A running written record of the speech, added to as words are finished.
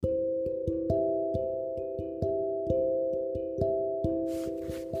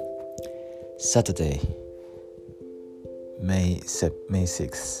Saturday, May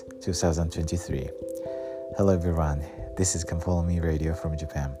 6, 2023. Hello everyone, this is Come Follow Me Radio from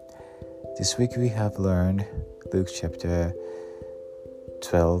Japan. This week we have learned Luke chapter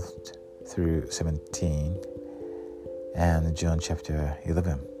 12 through 17 and John chapter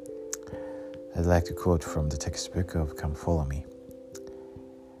 11. I'd like to quote from the textbook of Come Follow Me.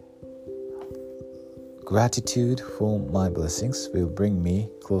 Gratitude for my blessings will bring me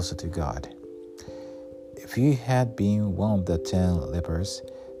closer to God. If you had been one of the 10 lepers,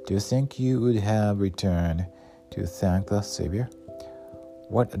 do you think you would have returned to thank the Savior?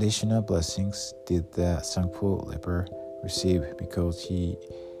 What additional blessings did the thankful leper receive because he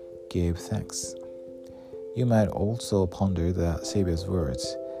gave thanks? You might also ponder the Savior's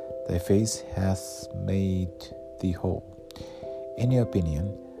words, "Thy faith hath made thee whole." In your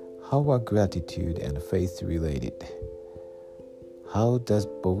opinion, how are gratitude and faith related? How does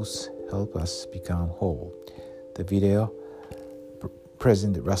both help us become whole? The video,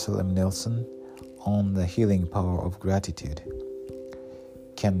 President Russell M. Nelson on the healing power of gratitude,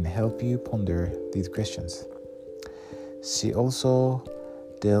 can help you ponder these questions. See also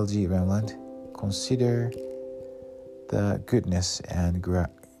Dale G. Remland, Consider the Goodness and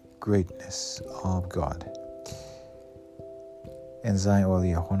Greatness of God. Ensign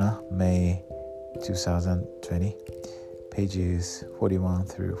Oliahona, May 2020, pages 41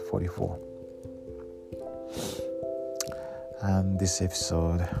 through 44. And this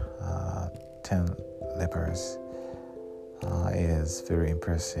episode, 10 lepers, is very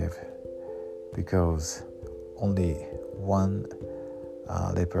impressive because only one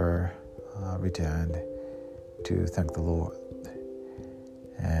leper returned to thank the Lord.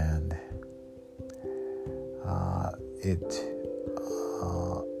 And it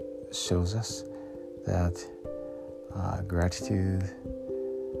shows us that gratitude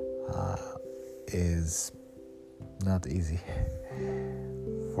is not easy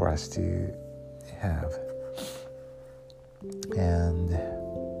for us to have, and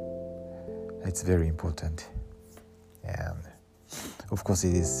it's very important, and of course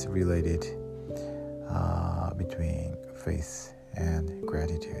it is related between faith and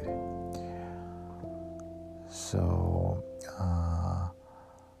gratitude. So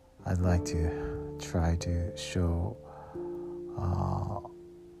I'd like to try to show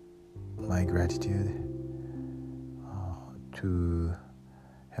my gratitude to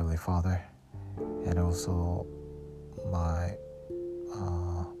Heavenly Father and also my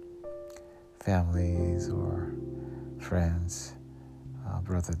families or friends,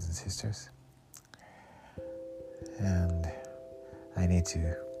 brothers and sisters. And I need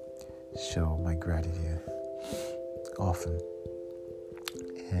to show my gratitude often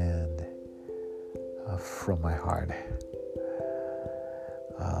and from my heart.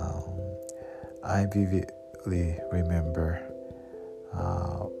 I vividly remember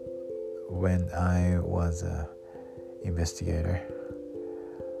when I was an investigator,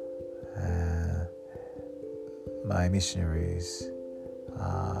 my missionaries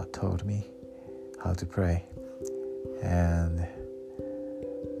taught me how to pray, and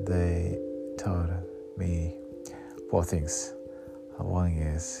they taught me 4 things. One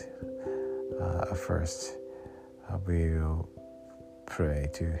is first we will pray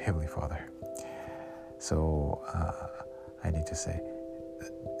to Heavenly Father. So I need to say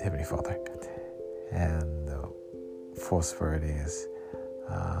Heavenly Father. And the 4th word is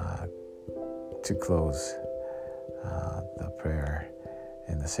to close the prayer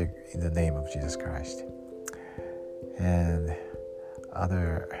in the name of Jesus Christ. And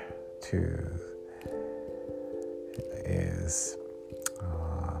other 2 is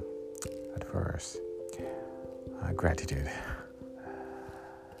at first gratitude.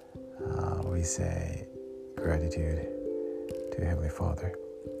 We say gratitude to Heavenly Father,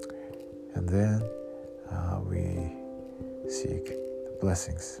 and then we seek the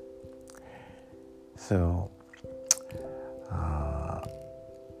blessings. So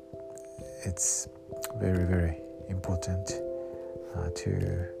it's very, very important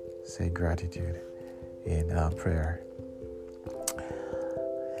to say gratitude in prayer.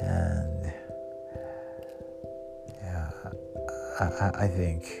 And I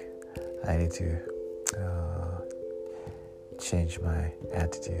think I need to change my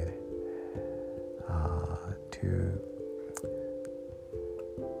attitude to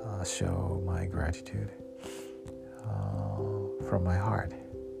show my gratitude from my heart,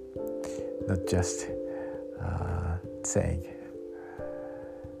 not just saying.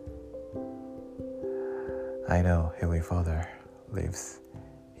 I know Heavenly Father lives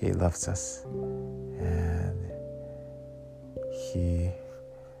He loves us, and He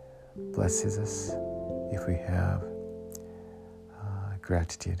blesses us if we have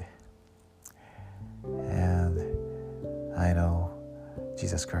gratitude. And I know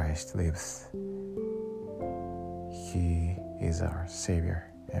Jesus Christ lives. He is our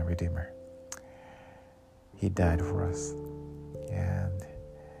Savior and Redeemer. He died for us. And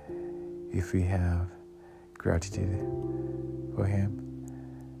if we have gratitude for Him,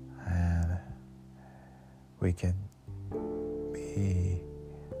 and we can be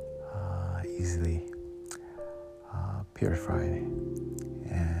easily purified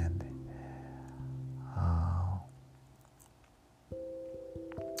and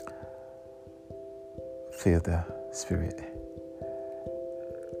feel the Spirit,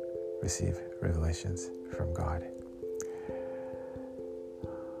 receive revelations from God.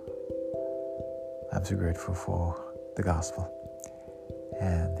 I'm so grateful for the gospel,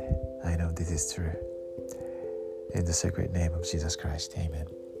 and I know this is true. In the sacred name of Jesus Christ, amen.